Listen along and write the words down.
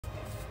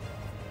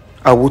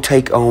I will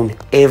take on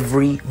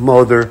every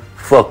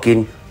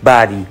motherfucking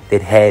body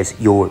that has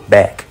your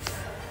back.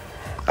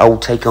 I will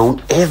take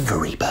on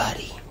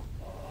everybody.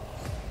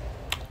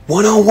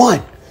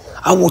 One-on-one.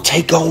 I will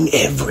take on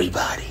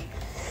everybody.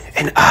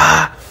 And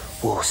I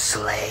will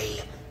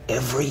slay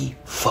every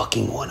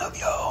fucking one of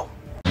y'all.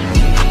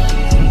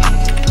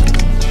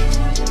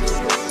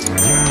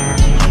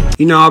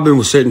 You know, I've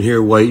been sitting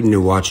here waiting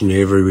and watching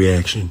every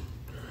reaction.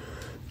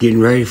 Getting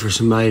ready for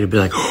somebody to be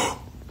like, oh,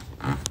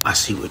 I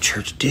see what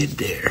church did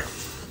there.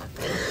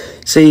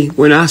 See,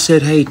 when I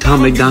said, hey,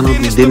 Tom Macdonald,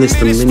 you Dennis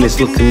the Menace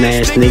looking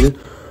ass nigga,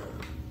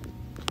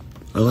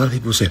 a lot of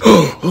people say,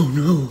 oh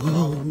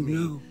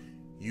no.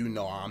 You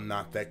know I'm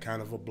not that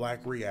kind of a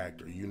black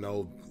reactor. You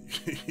know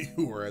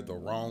you were at the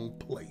wrong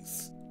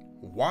place.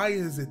 Why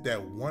is it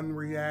that one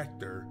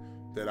reactor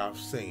that I've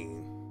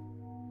seen,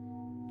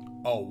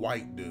 a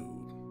white dude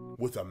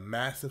with a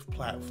massive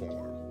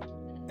platform,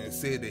 and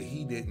said that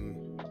he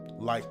didn't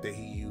like that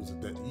he used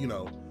it, that, you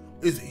know,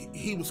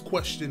 he was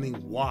questioning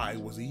why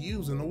was he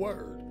using the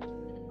word.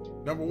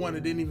 Number one,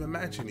 it didn't even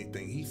match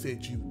anything. He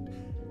said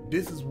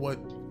this is what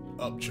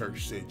UpChurch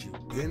said, you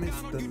Dennis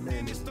the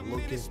Menace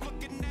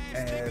looking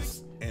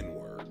ass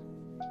N-word.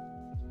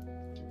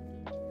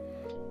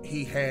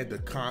 He had to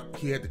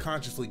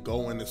consciously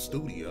go in the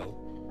studio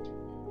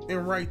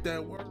and write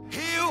that word.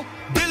 Hill,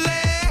 Billy,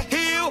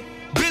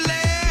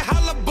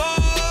 holla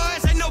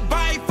boys, ain't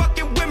nobody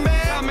fucking with me.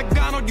 I'm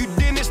Macdonald, you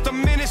Dennis the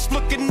Menace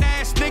looking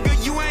ass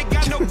nigga. You ain't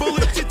got no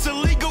bullets, it's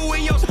illegal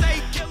in your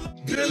state, killer.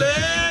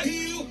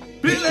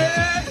 Billy,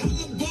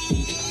 holla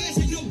boys,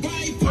 ain't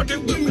nobody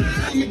fucking with me.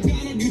 I'm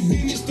Macdonald, you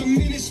Dennis the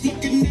Menace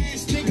looking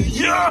ass nigga.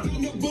 Yeah. You ain't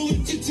got no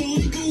bullets, it's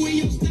illegal in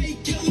your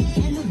state, killer.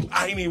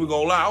 I ain't even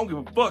gonna lie, I don't give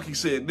a fuck, he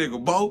said,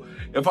 nigga, Bo.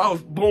 If I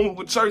was booming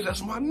with church,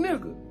 that's my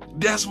nigga.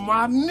 That's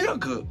my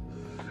nigga.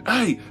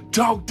 Hey,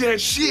 talk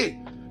that shit,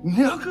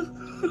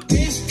 nigga.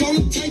 This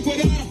gonna take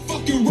without a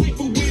fucking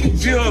rifle with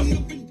it. Yeah.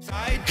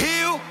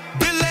 Hill,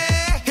 Billy,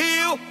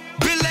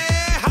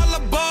 holla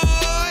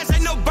boys,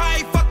 ain't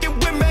nobody fucking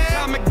with me.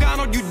 I'm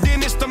Macdonald, you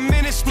Dennis the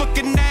Menace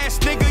looking ass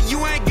nigga.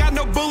 You ain't got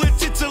no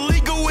bullets, it's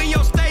illegal in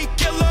your state,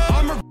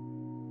 killer.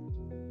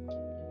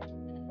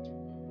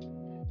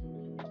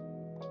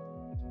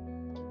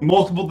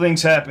 Multiple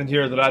things happened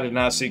here that I did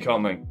not see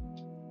coming.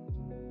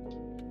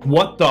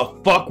 What the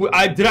fuck?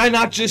 Did I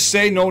not just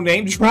say no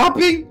name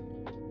dropping?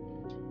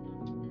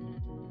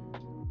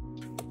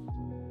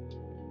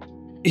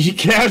 He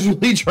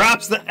casually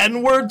drops the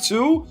N-word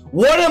too?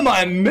 What am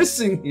I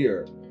missing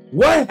here?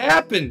 What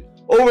happened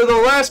over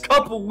the last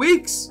couple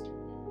weeks?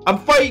 I'm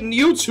fighting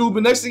YouTube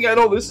and next thing I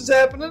know this is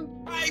happening?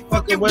 Ain't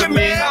fucking with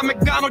me. I'm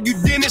Macdonald, you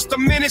Dennis the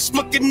Menace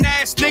looking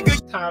ass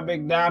nigga. Tom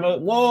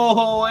Macdonald.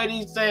 Whoa, and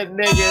he said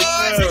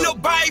nigga. Ain't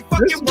nobody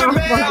fucking with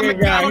me. I'm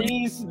Macdonald.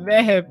 He's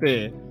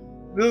snapping.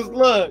 Just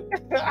look.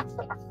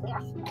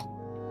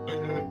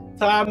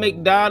 Tom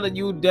Macdonald,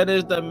 you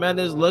Dennis the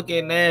Menace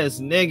looking ass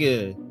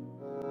nigga.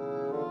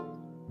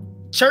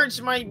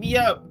 Church might be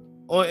up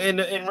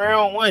in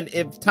round one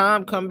if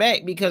Tom come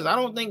back, because I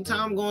don't think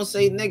Tom gonna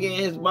say nigga in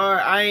his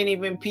bar. I ain't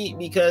even peep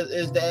because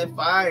it's that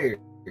fire.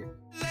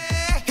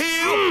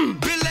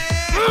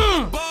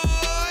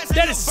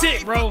 That is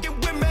sick, bro.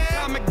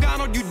 I'm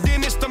Macdonald, you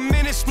Dennis the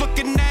Menace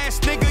looking ass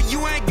nigga.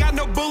 You ain't got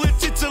no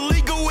bullets, it's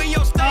illegal in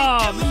your state.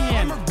 Oh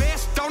man.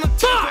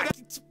 Fuck!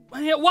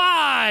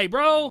 Why,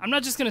 bro? I'm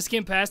not just gonna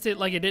skim past it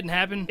like it didn't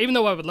happen, even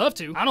though I would love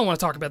to. I don't want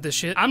to talk about this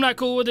shit. I'm not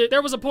cool with it.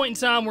 There was a point in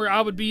time where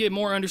I would be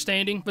more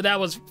understanding, but that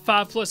was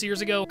 5+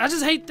 years ago. I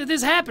just hate that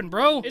this happened,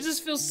 bro. It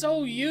just feels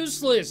so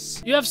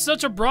useless. You have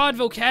such a broad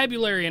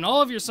vocabulary in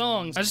all of your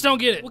songs. I just don't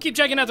get it. We'll keep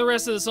checking out the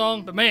rest of the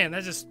song, but man,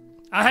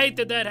 I hate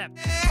that happened.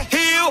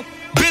 Hill,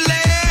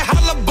 Billy,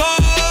 holla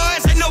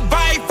boys, ain't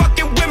nobody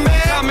fucking with me.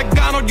 I'm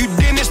Macdonald, you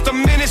Dennis the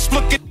Menace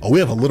looking. Oh, we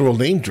have a literal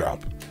name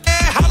drop.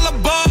 Holla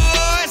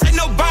boys, ain't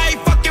nobody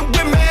fucking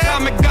with me.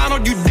 I'm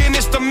Macdonald, you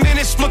Dennis the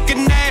Menace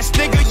looking ass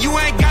nigga. You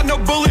ain't got no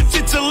bullets,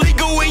 it's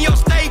illegal in your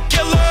state,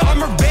 killer. I'm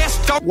her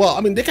best. Well,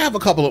 I mean, they can have a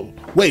couple of.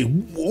 Wait,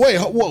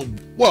 hold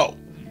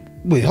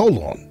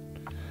on.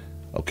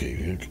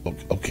 Okay.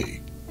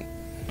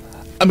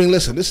 I mean,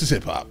 listen, this is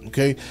hip hop,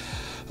 okay?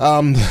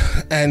 And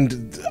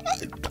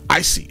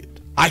I see it.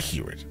 I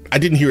hear it. I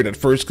didn't hear it at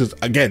first because,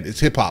 again, it's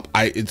hip hop.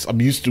 I'm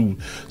used to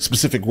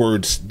specific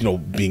words, you know,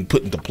 being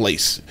put into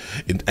place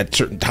at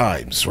certain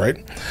times, right?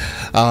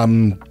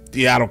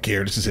 Yeah, I don't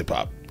care. This is hip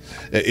hop.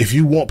 If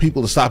you want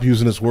people to stop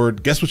using this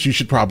word, guess what you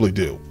should probably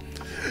do?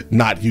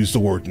 Not use the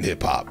word in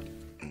hip hop.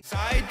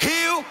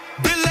 Hill,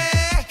 Billy,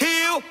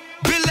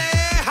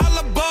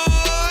 holla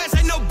boys,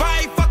 ain't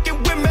nobody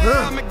fucking with me.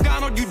 I'm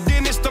Macdonald, you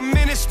Dennis the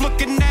Menace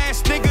looking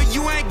ass nigga.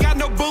 You ain't got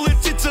no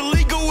bullets, it's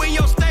illegal in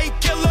your state,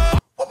 killer.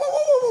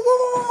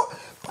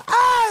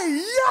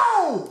 Hey,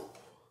 yo!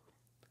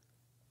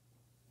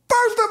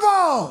 First of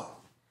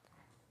all,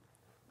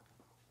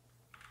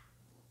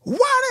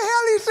 why the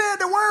hell he said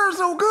the word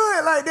so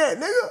good like that,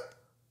 nigga?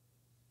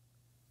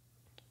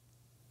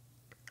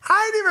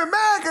 I ain't even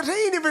mad because he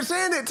ain't even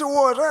saying it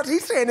towards us.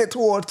 He's saying it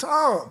towards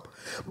Tom.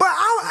 But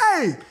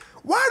hey,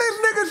 Why this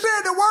nigga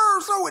said the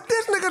word so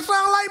this nigga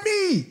sound like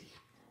me?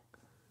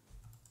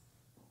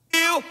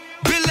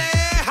 Billy,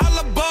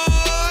 holla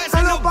boys,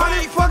 ain't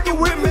nobody fucking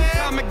with me.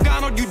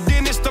 Macdonald, you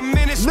dentist, the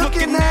menace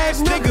looking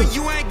ass nigga.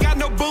 You ain't got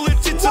no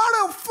bullets.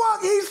 Why the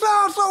fuck he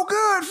sound so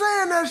good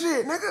saying that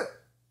shit, nigga?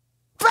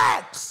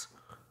 Facts.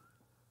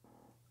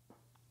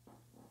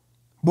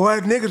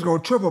 Boy, niggas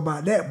gonna trip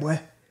about that, boy.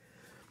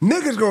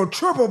 Niggas gonna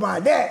trip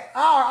about that.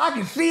 I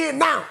can see it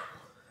now.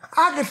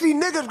 I can see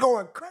niggas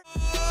going crazy.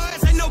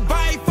 Ain't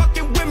nobody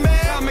fucking with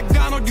me.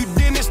 Macdonald, you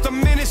dentist, the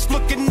menace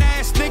looking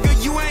ass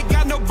nigga. You ain't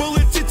got no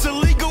bullets. It's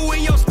illegal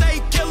in your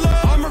state, killer.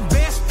 I'm her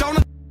best on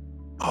a.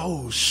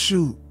 Oh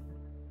shoot.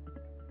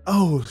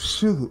 Oh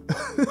shoot.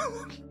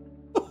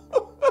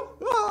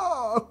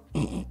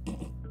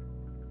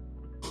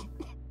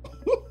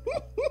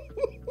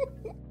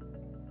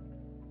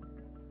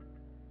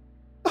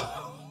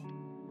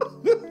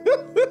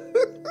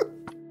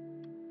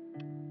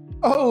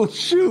 Oh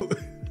shoot.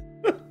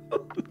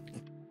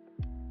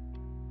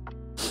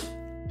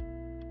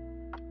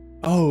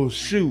 Oh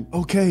shoot.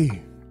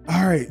 Okay.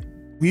 All right.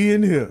 We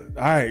in here.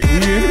 All right. We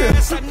in here.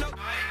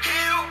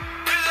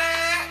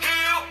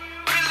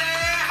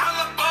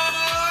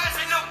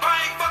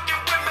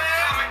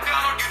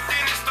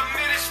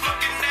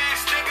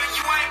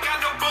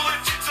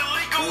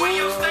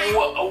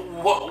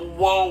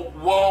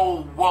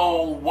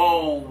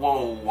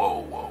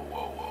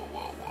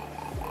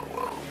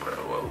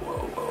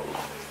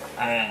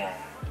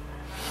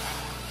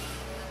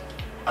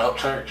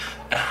 UpChurch.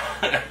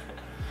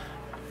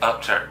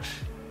 UpChurch.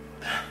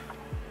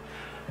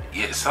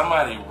 Yeah,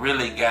 somebody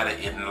really gotta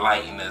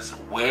enlighten us.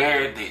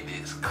 Where did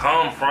this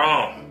come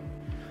from?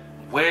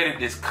 Where did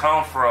this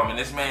come from? And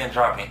this man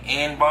dropping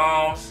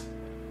N-bombs?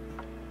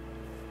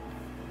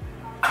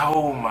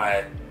 Oh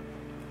my.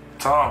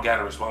 Tom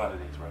gotta respond to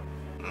this, bro.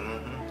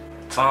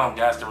 Tom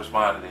got to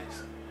respond to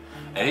this.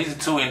 And these are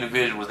two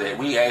individuals that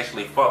we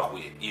actually fuck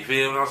with. You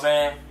feel what I'm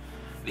saying?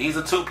 These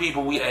are two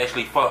people we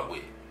actually fuck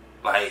with.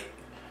 Like,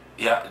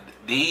 yeah,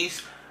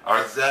 these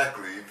are...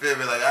 Exactly. You feel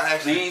me? Like, I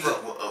actually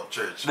fuck with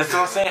UpChurch. That's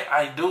what I'm saying.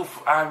 I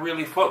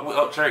really fuck with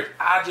UpChurch.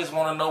 I just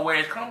want to know where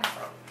it's coming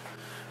from.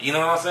 You know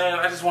what I'm saying?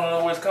 I just want to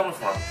know where it's coming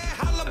from.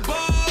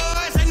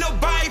 Ain't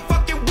nobody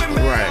fucking with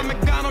me. Right.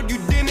 Macdonald, you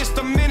dentist,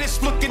 the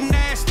menace looking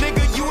ass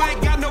nigga. You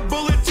ain't got no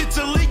bullets. It's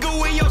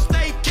illegal in your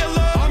state,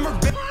 killer. I'm her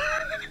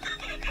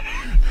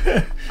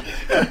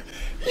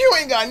You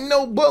ain't got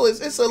no bullets.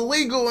 It's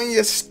illegal in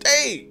your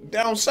state.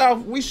 Down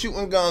south, we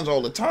shooting guns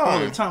all the time. All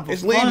the time for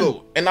it's fun.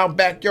 legal. In our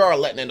backyard,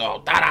 letting it all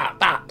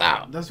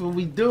da-da-da-da. That's what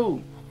we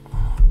do.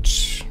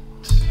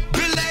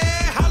 Billy,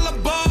 holla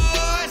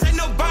boys, ain't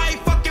nobody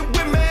fucking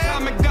with me.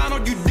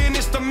 Macdonald, you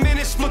dentist, the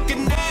menace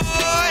looking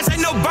ass.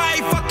 Ain't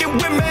nobody fucking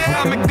with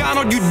me.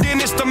 Macdonald, you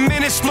dentist, the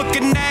menace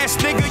looking ass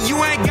nigga.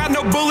 You ain't got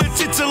no bullets.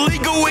 It's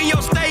illegal in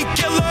your state,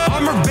 killer.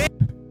 I'm her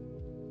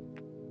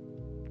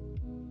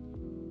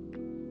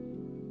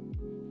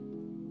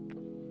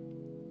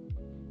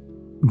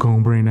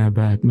Gonna bring that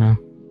back, man.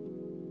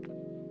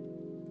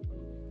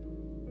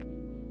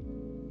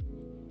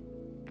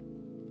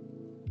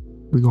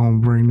 We gonna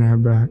bring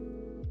that back.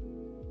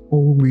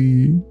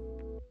 Holy.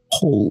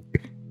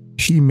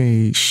 He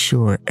made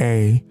sure,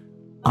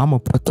 I'ma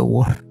put the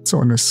words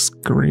on the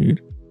screen.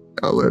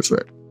 Now listen,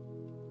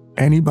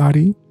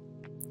 anybody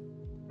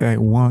that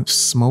wants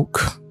smoke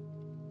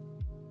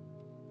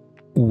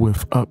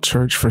with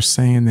UpChurch for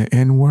saying the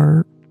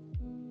N-word,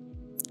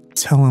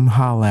 tell him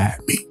holla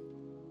at me.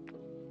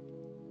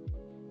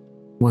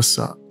 What's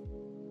up?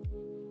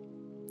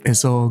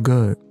 It's all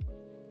good.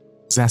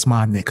 'Cause that's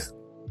my nigga.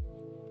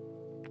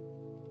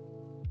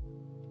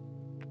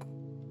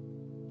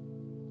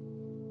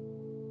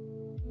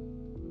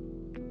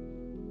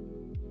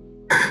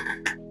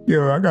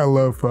 Yo, I got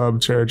love for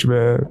UpChurch,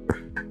 man.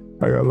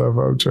 I got love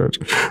for UpChurch.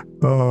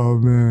 Oh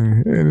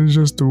man, and it's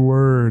just the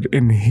word,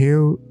 and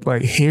hear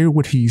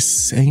what he's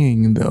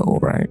saying though,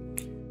 right?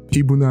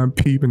 People not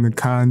peeping the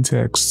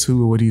context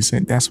to what he's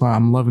saying. That's why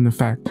I'm loving the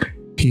fact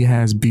he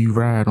has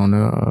B-Rad on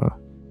the,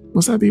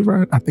 what's that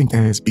B-Rad? I think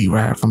that is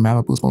B-Rad from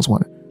Malibu's Most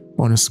Wanted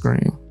on the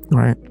screen,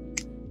 right?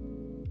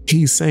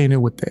 He's saying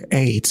it with the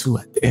A too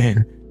at the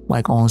end,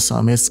 like on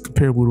some, it's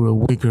comparable to a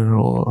wigger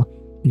or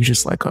you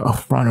just like a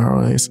fronter,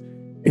 or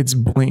it's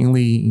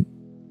blatantly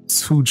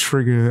to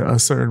trigger a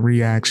certain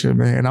reaction,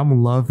 man.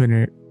 I'm loving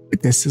it.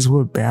 This is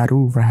what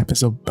battle rap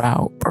is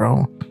about,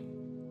 bro.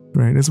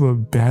 Right? This is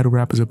what battle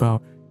rap is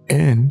about.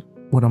 And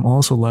what I'm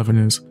also loving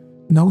is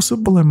no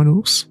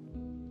subliminals.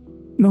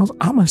 No,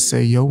 I'ma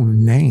say your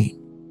name.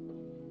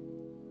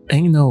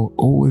 Ain't no,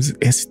 oh, is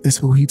this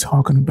who he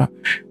talking about?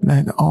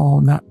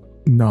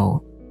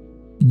 No.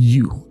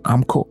 You.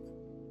 I'm cool.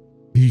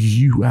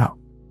 You out.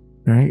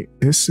 Right?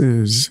 This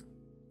is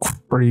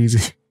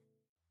crazy.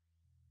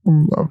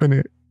 I'm loving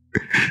it.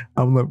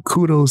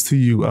 Kudos to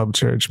you,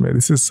 UpChurch, man.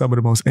 This is some of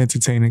the most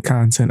entertaining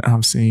content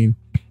I've seen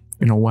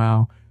in a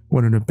while.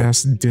 One of the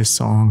best diss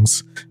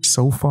songs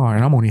so far,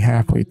 and I'm only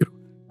halfway through,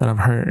 that I've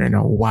heard in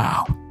a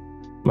while.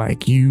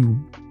 Like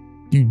you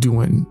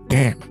doing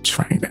damage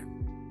right now.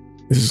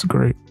 This is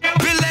great.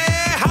 Billy,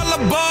 holla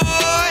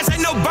boys,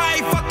 ain't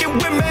nobody fucking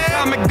with me.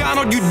 I'm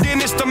Macdonald, you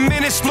Dennis the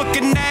Menace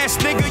looking ass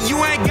nigga. You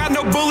ain't got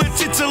no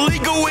bullets, it's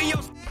illegal in your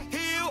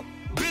hill.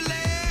 Billy,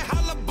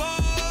 holla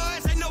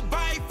boys, ain't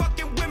nobody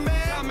fucking with me.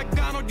 I'm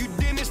Macdonald, you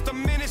Dennis the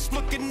Menace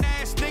looking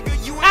ass nigga.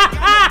 You ain't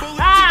got no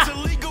bullets, it's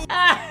illegal.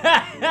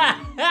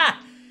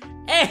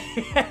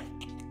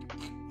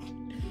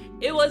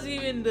 It wasn't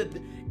even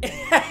the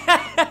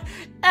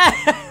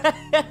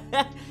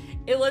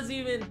it wasn't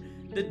even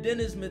the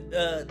Dennis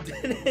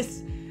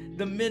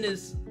the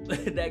Menace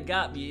that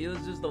got me. It was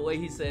just the way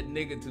he said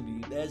nigga to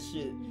me. That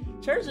shit.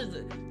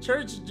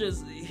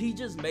 He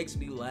just makes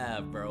me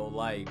laugh, bro.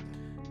 Like,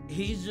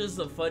 he's just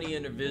a funny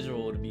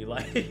individual to be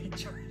like.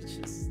 Church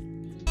just.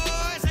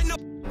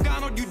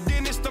 Macdonald, you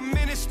Dennis the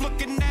Menace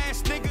looking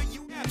ass nigga.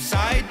 You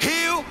side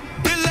hill,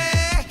 Billy,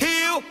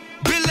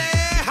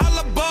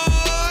 holla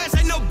boys,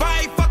 ain't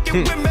nobody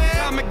fucking with me.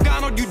 I'm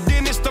Macdonald, you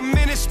Dennis the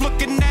Menace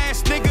looking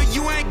ass nigga.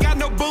 You ain't got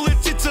no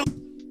bullets, it's a.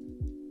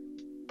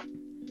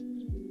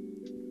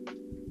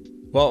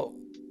 Well,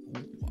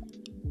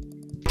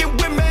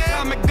 with me.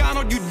 I'm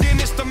Macdonald, you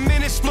Dennis the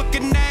Menace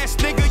looking ass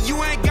nigga.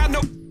 You ain't got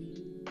no.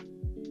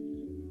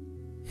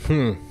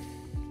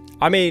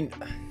 I mean,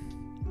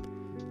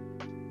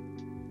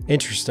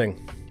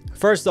 interesting.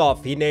 First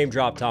off, he name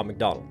dropped Tom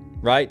Macdonald,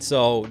 right?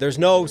 So there's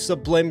no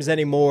sublims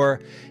anymore.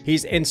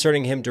 He's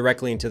inserting him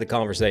directly into the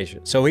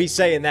conversation. So he's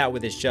saying that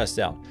with his chest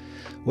out.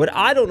 What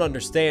I don't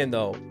understand,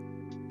 though,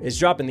 is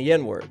dropping the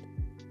N-word.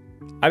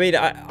 I mean,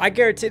 I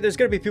guarantee there's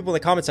going to be people in the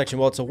comment section,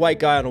 well, it's a white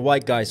guy on a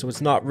white guy, so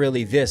it's not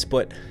really this,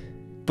 but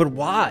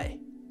why?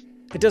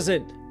 It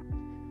doesn't,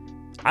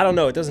 I don't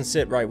know, it doesn't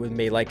sit right with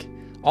me. Like,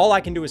 all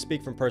I can do is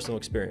speak from personal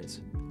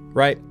experience,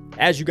 right?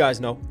 As you guys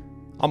know,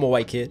 I'm a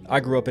white kid. I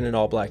grew up in an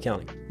all-black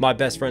county. My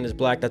best friend is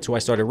black. That's who I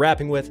started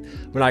rapping with.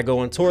 When I go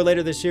on tour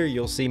later this year,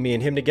 you'll see me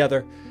and him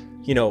together.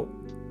 You know,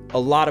 a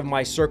lot of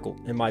my circle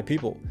and my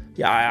people,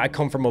 yeah, I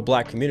come from a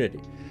black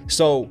community.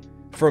 So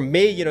for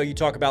me, you know, you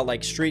talk about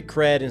like street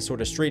cred and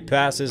sort of street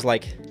passes,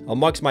 like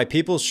amongst my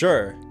people,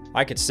 sure,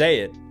 I could say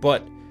it.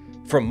 But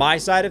from my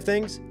side of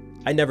things,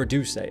 I never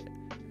do say it.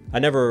 I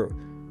never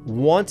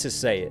want to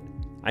say it.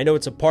 I know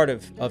it's a part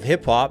of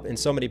hip hop and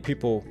so many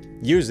people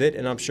use it,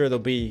 and I'm sure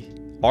there'll be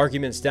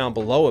arguments down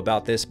below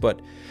about this, but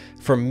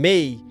for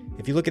me,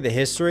 if you look at the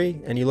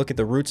history and you look at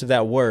the roots of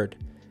that word,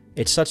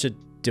 it's such a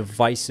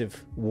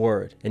divisive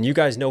word. And you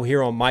guys know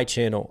here on my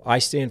channel, I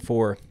stand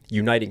for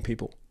uniting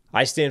people.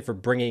 I stand for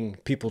bringing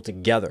people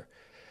together.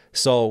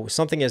 So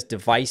something as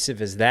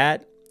divisive as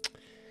that,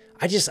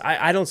 I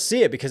don't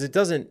see it, because it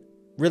doesn't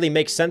really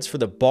make sense for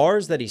the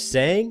bars that he's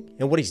saying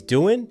and what he's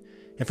doing.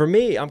 And for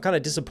me, I'm kind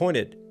of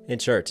disappointed in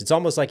church. It's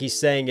almost like he's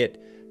saying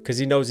it because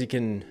he knows he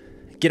can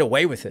get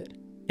away with it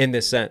in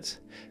this sense,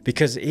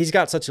 because he's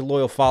got such a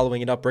loyal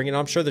following and upbringing.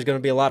 I'm sure there's going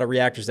to be a lot of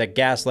reactors that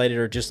gaslight it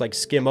or just like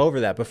skim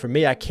over that. But for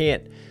me, I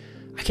can't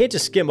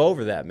just skim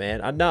over that,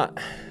 man. I'm not.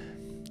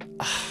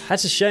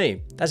 That's a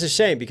shame. That's a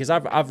shame, because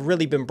I've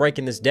really been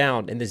breaking this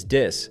down in this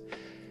diss,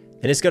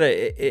 and it's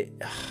gonna.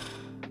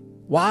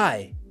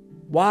 Why,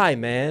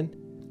 man?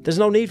 There's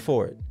no need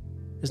for it.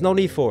 There's no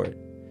need for it.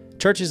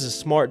 Church is a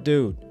smart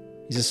dude.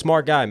 He's a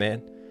smart guy,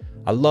 man.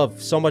 I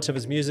love so much of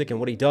his music and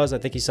what he does. I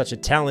think he's such a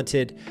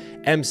talented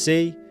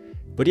MC.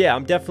 But yeah,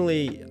 I'm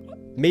definitely,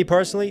 me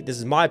personally, this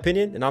is my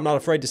opinion, and I'm not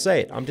afraid to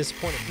say it. I'm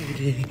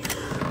disappointed.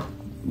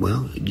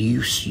 Well,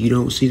 you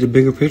don't see the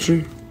bigger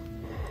picture?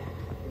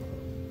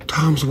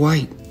 Tom's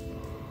white.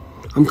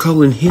 I'm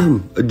calling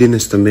him a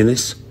Dennis the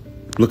Menace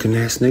looking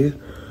ass nigga.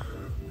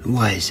 And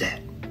why is that?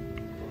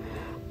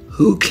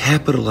 Who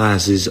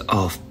capitalizes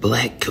off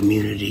black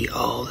community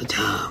all the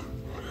time?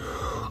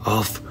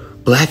 Off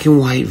black and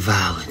white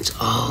violence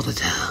all the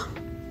time?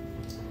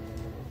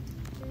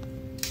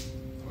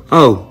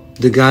 Oh,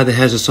 the guy that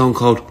has a song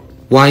called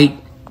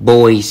White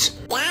Boys.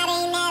 God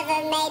ain't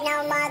never made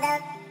no mother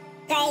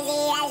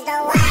crazy as the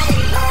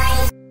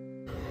white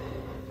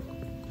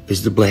boys.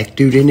 Is the black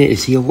dude in it?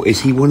 Is he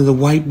one of the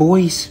white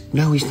boys?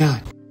 No, he's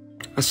not.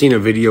 I seen a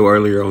video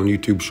earlier on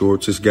YouTube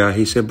Shorts. This guy,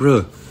 he said,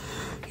 bruh,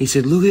 he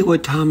said, look at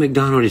what Tom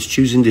Macdonald is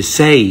choosing to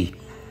say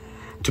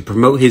to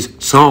promote his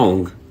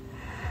song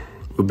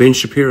with Ben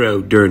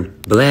Shapiro during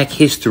Black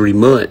History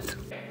Month.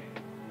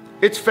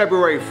 It's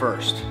February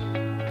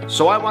 1st,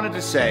 so I wanted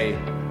to say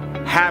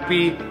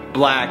Happy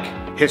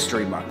Black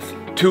History Month.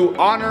 To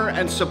honor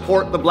and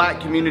support the black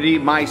community,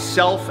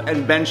 myself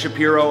and Ben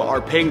Shapiro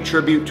are paying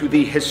tribute to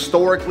the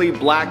historically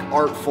black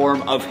art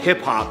form of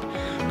hip-hop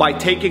by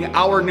taking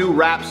our new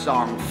rap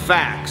song,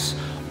 Facts,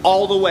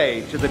 all the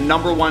way to the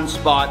 #1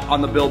 spot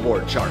on the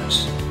Billboard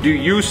charts. Do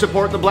you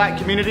support the black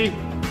community?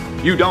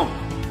 You don't.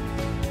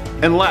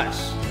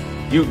 Unless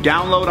you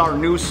download our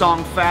new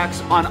song,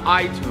 Facts, on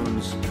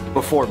iTunes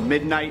before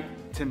midnight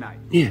tonight.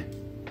 Yeah.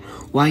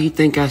 Why you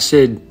think I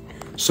said,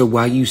 so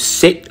while you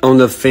sit on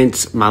the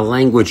fence, my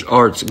language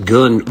arts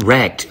gun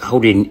racked,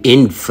 holding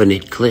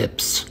infinite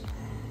clips?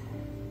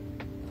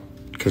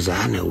 Because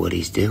I know what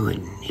he's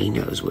doing. He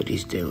knows what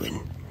he's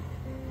doing.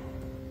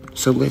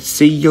 So let's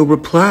see your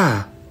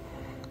reply,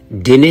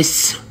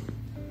 Dennis.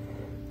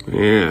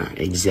 Yeah,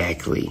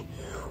 exactly.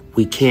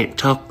 We can't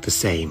talk the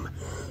same.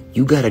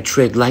 You gotta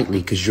tread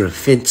lightly because you're a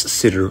fence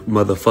sitter,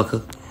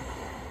 motherfucker.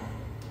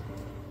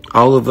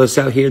 All of us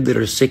out here that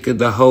are sick of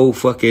the whole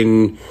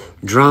fucking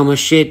drama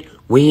shit,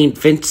 we ain't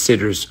fence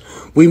sitters.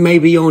 We may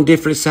be on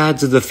different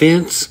sides of the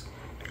fence,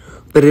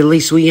 but at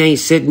least we ain't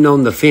sitting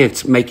on the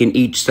fence making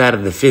each side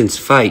of the fence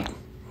fight.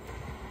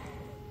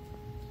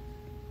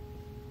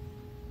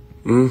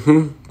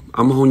 I'm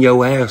on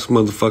your ass,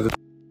 motherfucker.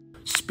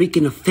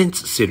 Speaking of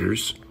fence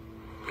sitters,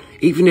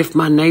 even if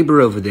my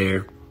neighbor over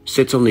there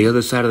sits on the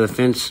other side of the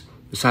fence,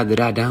 the side that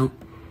I don't,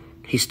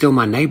 he's still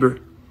my neighbor,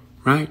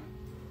 right?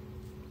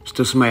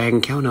 Still somebody I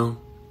can count on,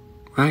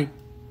 right?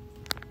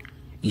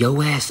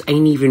 Yo ass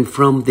ain't even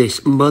from this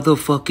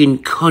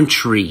motherfucking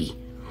country.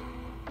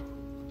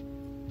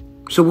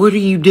 So what are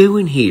you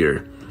doing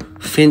here,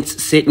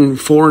 fence-sitting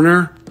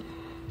foreigner?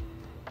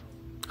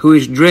 Who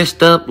is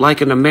dressed up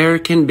like an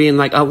American, being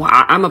like, oh,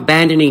 I'm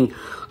abandoning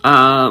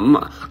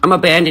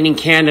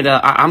Canada.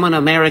 I'm an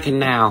American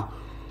now.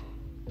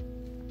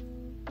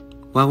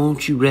 Why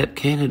won't you rep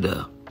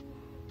Canada?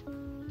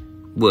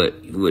 What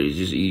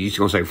is you just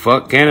gonna say,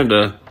 fuck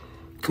Canada?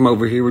 Come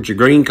over here with your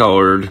green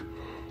card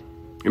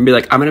and be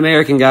like, I'm an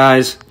American,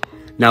 guys.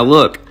 Now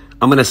look,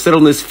 I'm gonna sit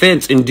on this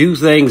fence and do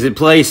things at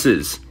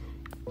places.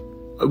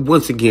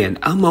 Once again,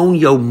 I'm on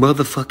your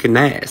motherfucking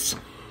ass.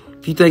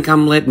 If you think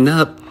I'm letting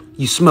up,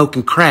 you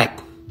smoking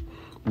crack,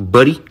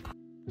 buddy.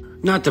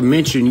 Not to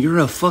mention, you're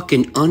a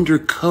fucking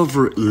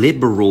undercover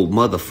liberal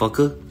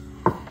motherfucker.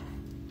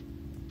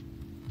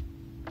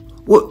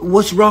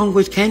 What's wrong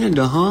with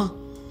Canada, huh?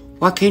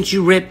 Why can't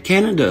you rep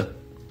Canada?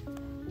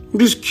 I'm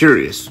just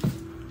curious.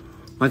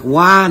 Like,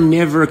 why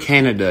never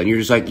Canada? And you're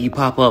just like, you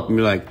pop up and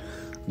you're like,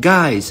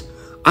 guys,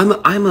 I'm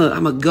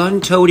a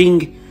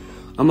gun-toting,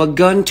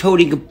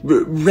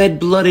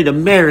 red-blooded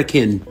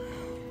American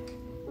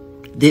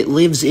that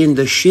lives in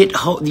the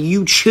shithole.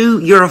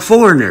 You're a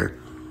foreigner.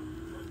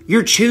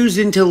 You're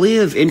choosing to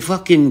live in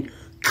fucking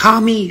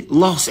commie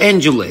Los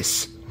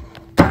Angeles.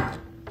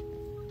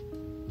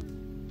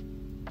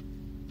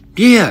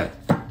 Yeah.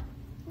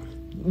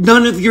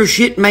 None of your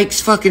shit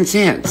makes fucking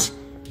sense.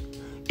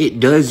 It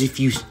does if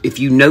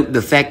you note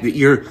the fact that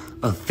you're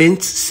a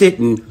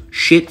fence-sitting,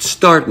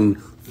 shit-starting,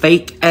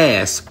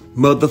 fake-ass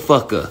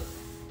motherfucker.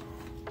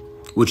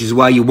 Which is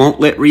why you won't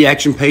let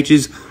reaction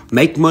pages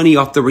make money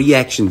off the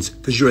reactions,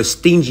 because you're a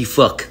stingy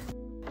fuck.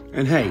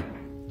 And hey,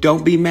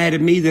 don't be mad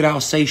at me that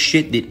I'll say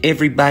shit that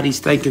everybody's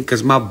thinking,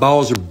 because my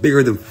balls are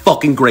bigger than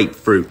fucking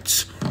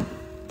grapefruits.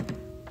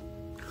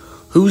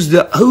 Who is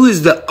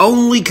the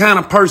only kind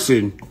of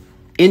person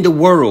in the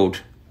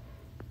world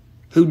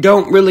who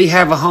don't really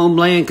have a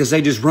homeland because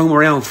they just roam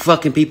around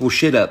fucking people's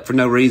shit up for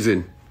no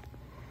reason?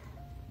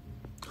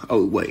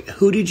 Oh, wait.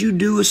 Who did you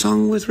do a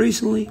song with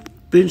recently?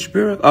 Ben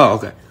Shapiro? Oh,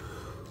 okay.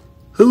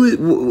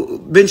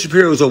 Ben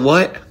Shapiro's a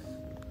what?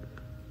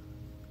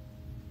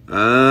 Yeah,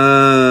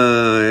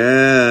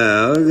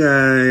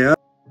 okay.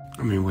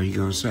 I mean, what are you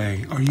gonna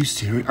say? Are you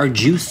serious? Are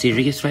you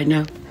serious right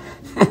now?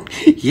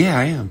 Yeah,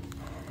 I am.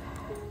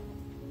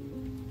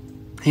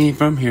 He ain't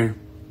from here.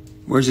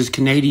 Where's his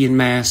Canadian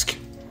mask?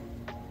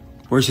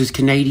 Where's his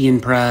Canadian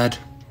pride?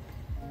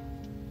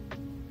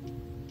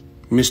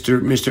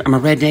 Mr. I'm a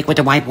redneck with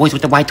the white boys,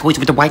 with the white toys,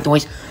 with the white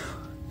toys.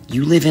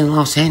 You live in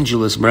Los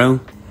Angeles, bro.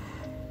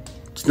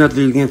 It's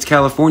nothing against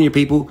California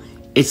people.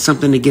 It's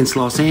something against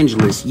Los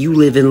Angeles. You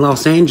live in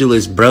Los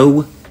Angeles,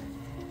 bro.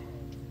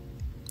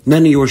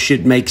 None of your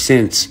shit makes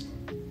sense.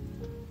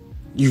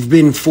 You've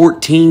been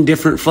 14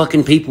 different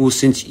fucking people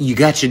since you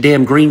got your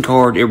damn green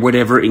card or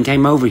whatever and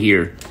came over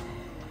here.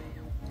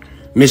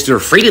 Mr.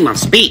 Freedom of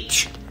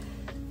Speech.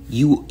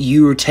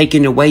 You're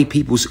taking away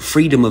people's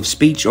freedom of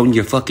speech on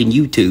your fucking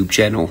YouTube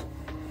channel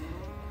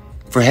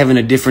for having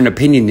a different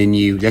opinion than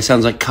you. That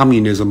sounds like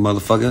communism,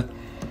 motherfucker.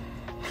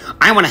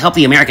 I want to help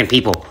the American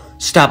people.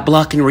 Stop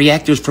blocking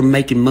reactors from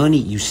making money,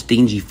 you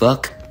stingy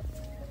fuck.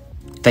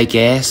 Fake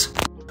ass.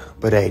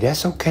 But hey,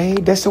 that's okay.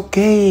 That's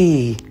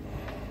okay.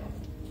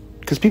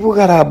 Because people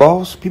got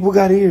eyeballs. People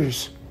got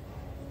ears.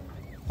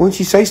 Once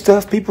you say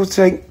stuff, people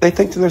think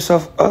to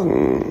themselves, oh,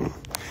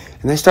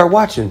 and they start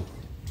watching.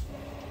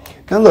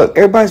 Now look,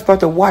 everybody's about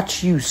to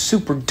watch you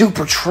super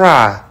duper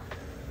try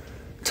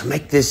to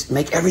make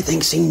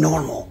everything seem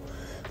normal.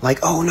 Like,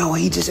 oh no,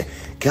 he just,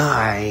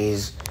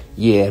 guys,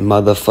 yeah,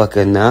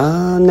 motherfucker,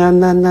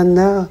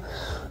 no.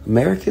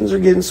 Americans are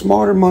getting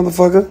smarter,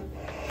 motherfucker.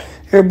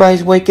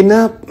 Everybody's waking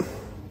up.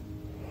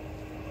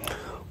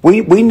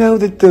 We know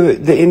that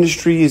the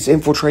industry is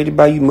infiltrated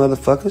by you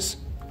motherfuckers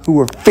who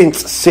are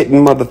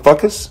fence-sitting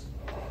motherfuckers.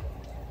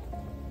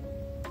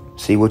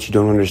 See, what you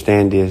don't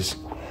understand is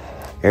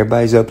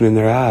everybody's opening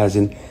their eyes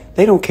and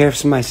they don't care if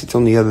somebody sits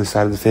on the other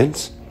side of the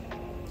fence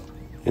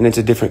and it's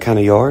a different kind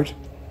of yard.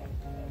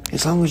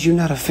 As long as you're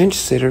not a fence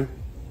sitter,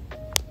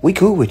 we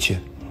cool with you.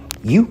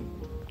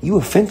 You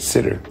a fence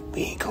sitter,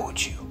 we ain't cool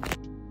with you.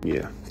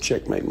 Yeah,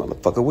 checkmate,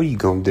 motherfucker. What are you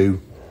gonna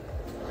do?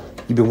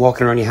 You've been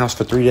walking around your house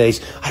for 3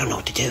 days. I don't know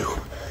what to do.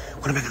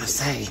 What am I gonna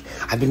say?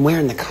 I've been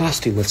wearing the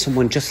costume of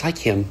someone just like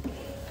him.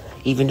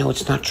 even though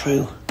it's not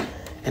true.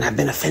 And I've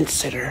been a fence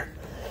sitter.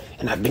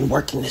 And I've been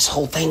working this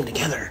whole thing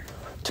together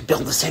to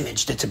build this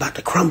image that's about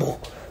to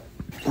crumble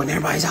when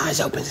everybody's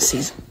eyes open and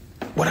sees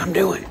what I'm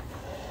doing.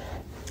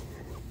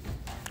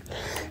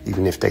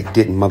 Even if they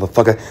didn't,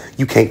 motherfucker,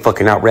 you can't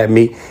fucking out-rap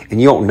me,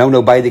 and you don't know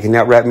nobody that can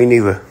out-rap me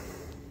neither.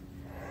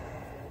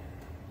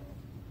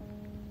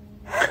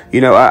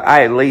 You know,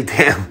 I at least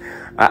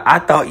I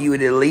thought you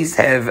would at least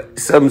have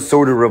some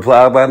sort of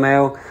reply by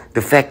now.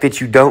 The fact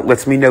that you don't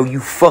lets me know you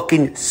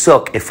fucking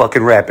suck at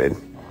fucking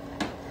rapping.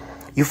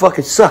 You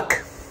fucking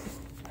suck.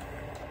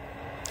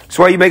 That's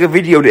why you make a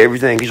video to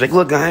everything. He's like,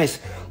 look, guys,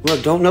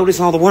 look, don't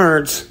notice all the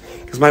words,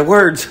 because my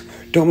words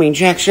don't mean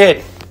jack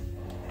shit.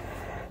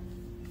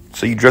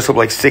 So you dress up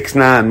like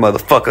 6ix9ine,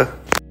 motherfucker.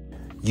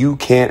 You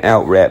can't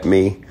out-rap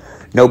me.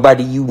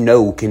 Nobody you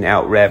know can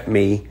out-rap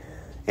me.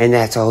 And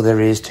that's all there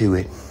is to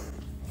it.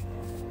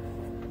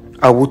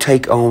 I will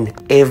take on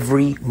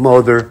every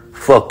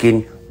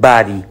motherfucking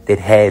body that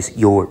has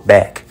your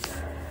back.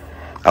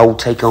 I will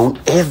take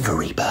on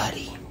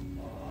everybody.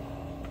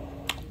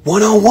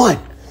 One-on-one.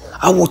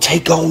 I will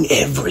take on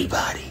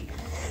everybody.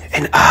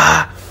 And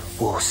I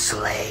will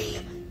slay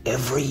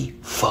every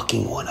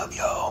fucking one of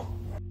y'all.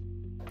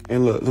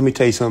 And look, let me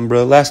tell you something,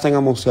 bro. Last thing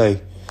I'm going to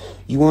say.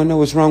 You want to know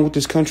what's wrong with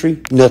this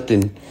country?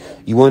 Nothing.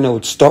 You want to know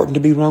what's starting to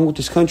be wrong with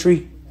this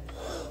country?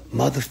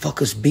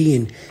 Motherfuckers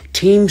being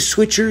team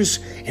switchers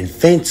and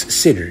fence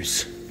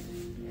sitters.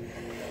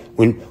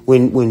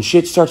 When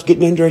shit starts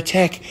getting under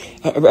attack,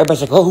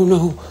 everybody's like, oh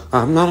no,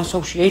 I'm not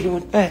associated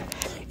with that.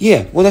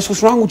 Yeah, well that's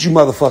what's wrong with you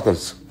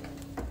motherfuckers.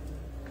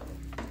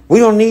 We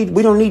don't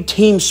need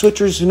team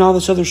switchers and all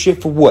this other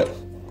shit for what?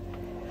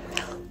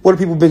 What have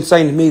people been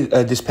saying to me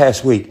this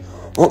past week?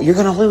 Oh, you're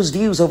going to lose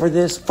views over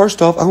this.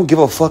 First off, I don't give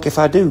a fuck if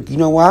I do. You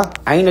know why?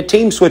 I ain't a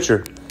team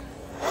switcher.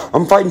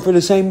 I'm fighting for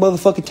the same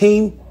motherfucking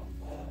team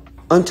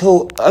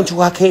until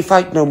I can't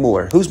fight no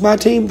more. Who's my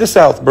team? The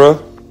South,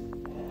 bro.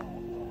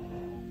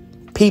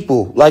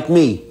 People like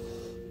me.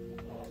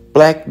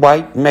 Black,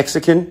 white,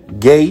 Mexican,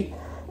 gay,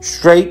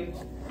 straight,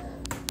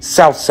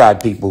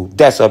 Southside people.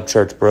 That's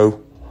UpChurch,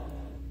 bro.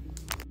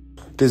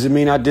 Does it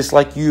mean I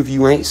dislike you if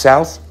you ain't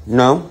South?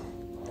 No.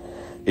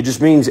 It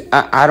just means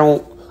I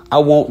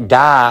won't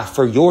die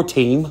for your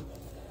team.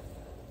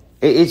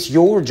 It's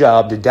your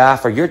job to die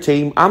for your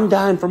team. I'm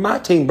dying for my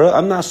team, bro.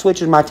 I'm not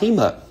switching my team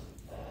up.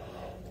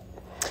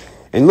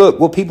 And look,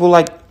 what people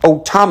like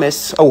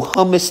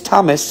Hummus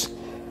Thomas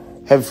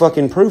have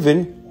fucking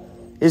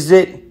proven is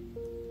that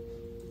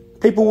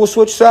people will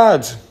switch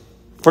sides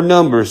for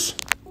numbers.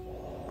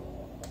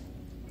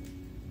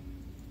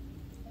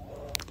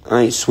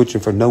 I ain't switching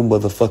for no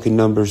motherfucking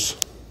numbers.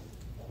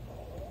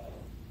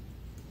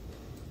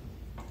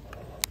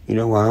 You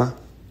know why?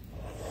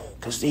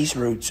 Because these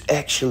roots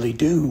actually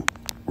do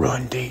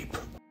run deep.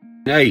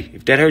 Hey,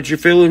 if that hurts your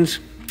feelings,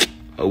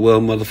 oh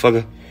well,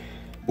 motherfucker.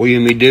 What do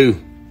you mean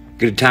do?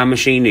 Get a time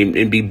machine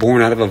and be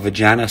born out of a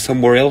vagina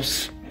somewhere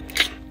else?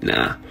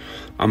 Nah,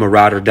 I'm a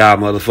ride or die,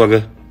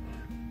 motherfucker.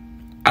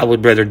 I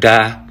would rather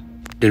die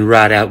than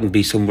ride out and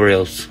be somewhere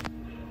else.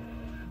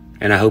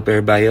 And I hope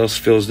everybody else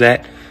feels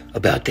that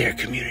about their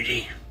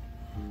community.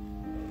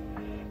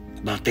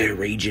 About their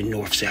region,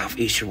 north, south,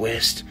 east, or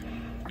west.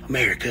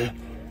 America,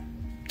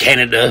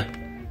 Canada.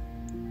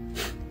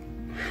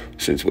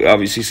 Since we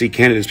obviously see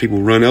Canada's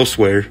people run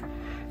elsewhere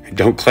and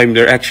don't claim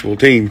their actual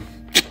team.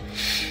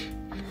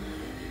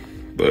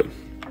 But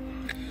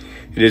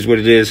it is what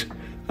it is.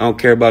 I don't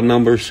care about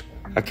numbers.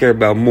 I care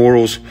about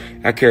morals.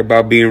 I care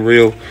about being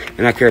real.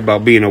 And I care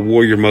about being a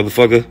warrior,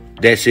 motherfucker.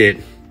 That's it.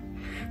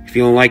 If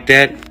you don't like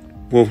that,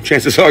 well,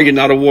 chances are you're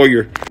not a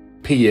warrior.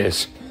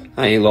 P.S.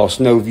 I ain't lost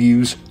no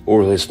views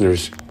or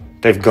listeners.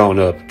 They've gone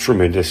up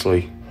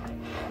tremendously.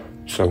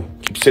 So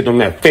keep sitting on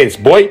that fence,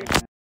 boy.